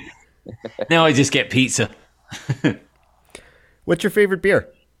time. Now I just get pizza. What's your favorite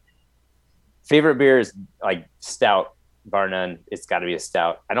beer? Favorite beer is like stout, bar none. It's got to be a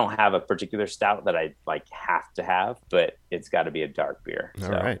stout. I don't have a particular stout that I like have to have, but it's got to be a dark beer. All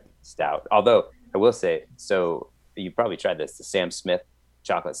right. Stout. Although I will say, so you probably tried this, the Sam Smith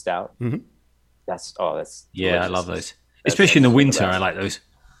chocolate stout. Mm-hmm. That's yeah, delicious. I love those. Especially in the winter, I like those.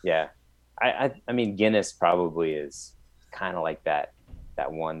 Yeah. I mean, Guinness probably is kind of like that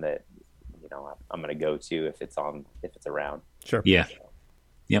one that, I'm going to go to if it's around. Sure. Yeah.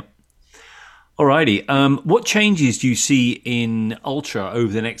 Yep. Alrighty. What changes do you see in Ultra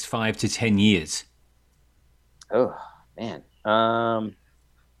over the next 5 to 10 years? Oh man.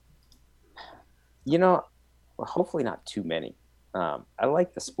 Hopefully not too many. I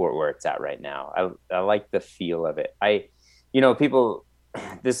like the sport where it's at right now. I like the feel of it. People,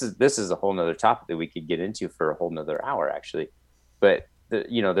 this is a whole nother topic that we could get into for a whole nother hour actually. But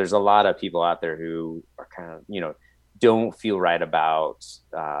there's a lot of people out there who are kind of, don't feel right about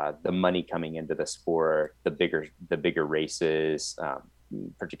the money coming into the sport, the bigger races,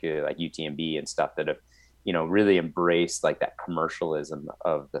 particularly like UTMB and stuff that have, really embraced like that commercialism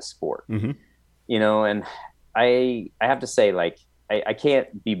of the sport. Mm-hmm. And I have to say, like, I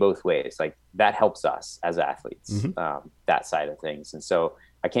can't be both ways. Like that helps us as athletes, mm-hmm. That side of things. And so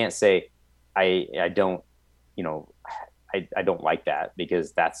I can't say I don't, I don't like that,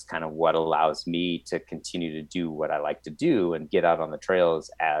 because that's kind of what allows me to continue to do what I like to do and get out on the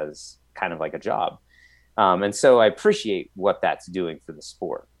trails as kind of like a job. And so I appreciate what that's doing for the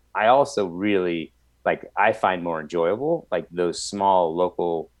sport. I also really I find more enjoyable, like those small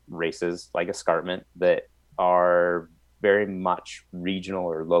local races like escarpment that are very much regional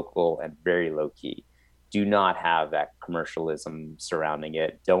or local and very low key, do not have that commercialism surrounding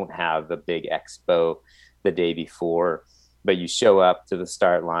it, don't have the big expo the day before, but you show up to the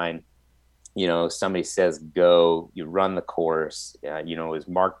start line, somebody says go, you run the course, is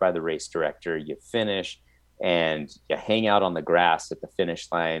marked by the race director, you finish, and you hang out on the grass at the finish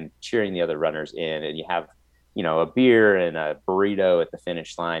line cheering the other runners in, and you have a beer and a burrito at the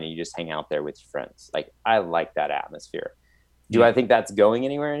finish line, and you just hang out there with your friends. Like, I like that atmosphere. Do I think that's going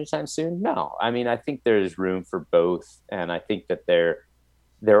anywhere anytime soon? No. I mean, I think there's room for both, and I think that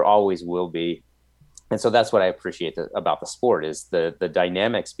there always will be. And so that's what I appreciate about the sport, is the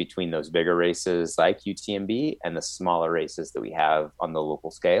dynamics between those bigger races like UTMB and the smaller races that we have on the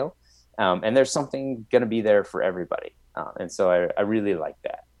local scale. And there's something going to be there for everybody. And so I really like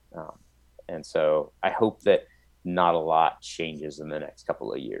that. And so I hope that not a lot changes in the next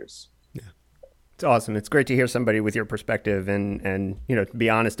couple of years. Yeah, it's awesome. It's great to hear somebody with your perspective and be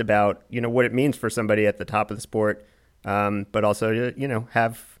honest about, what it means for somebody at the top of the sport, but also to,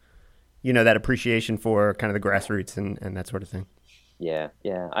 have, that appreciation for kind of the grassroots and that sort of thing. Yeah.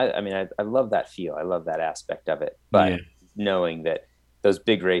 I love that feel. I love that aspect of it. But knowing that those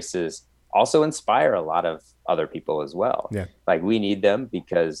big races also inspire a lot of other people as well. Yeah. Like, we need them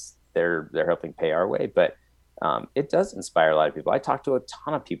because they're helping pay our way, but it does inspire a lot of people. I talk to a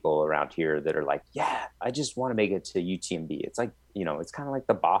ton of people around here that are like, yeah, I just want to make it to UTMB. It's like, it's kind of like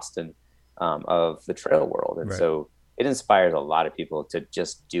the Boston of the trail world. And so it inspires a lot of people to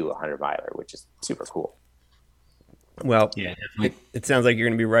just do a 100-miler, which is super cool. Well, yeah, it sounds like you're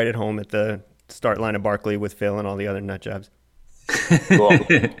going to be right at home at the start line of Barkley with Phil and all the other nut jobs. Cool.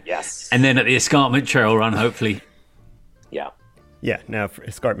 Yes. And then at the escarpment trail run, hopefully. Yeah, no, for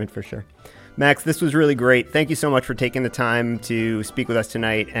escarpment for sure. Max, this was really great. Thank you so much for taking the time to speak with us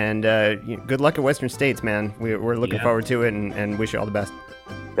tonight, and good luck at Western States, man. We're looking forward to it, and wish you all the best.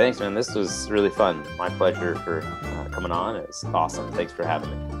 Thanks, man. This was really fun. My pleasure for coming on. It's awesome. Thanks for having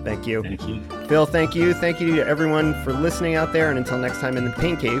me. Thank you. Thank you. Phil, thank you. Thank you to everyone for listening out there, and until next time in the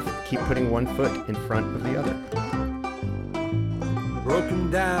Pain Cave, keep putting one foot in front of the other. Broken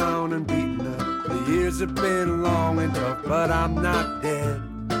down and beaten up, the years have been long and tough, but I'm not dead.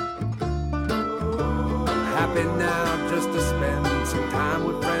 Happy now just to spend some time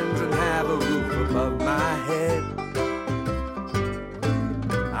with friends and have a roof above my head.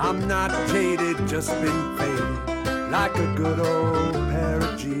 I'm not jaded, just been faded, like a good old pair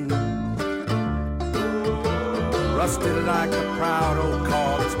of jeans. Rusted like a proud old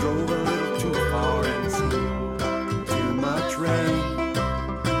car that's drove a little too far and seen too much rain.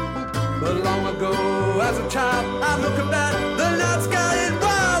 But long ago, as a child, I look up at the night sky in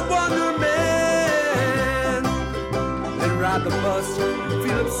wild wonderment. Then ride the bus and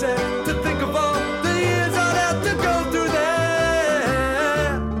feel upset to think of all the years I'd have to go through there.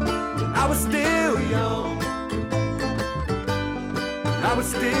 I was still young. I was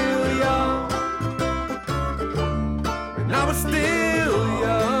still young.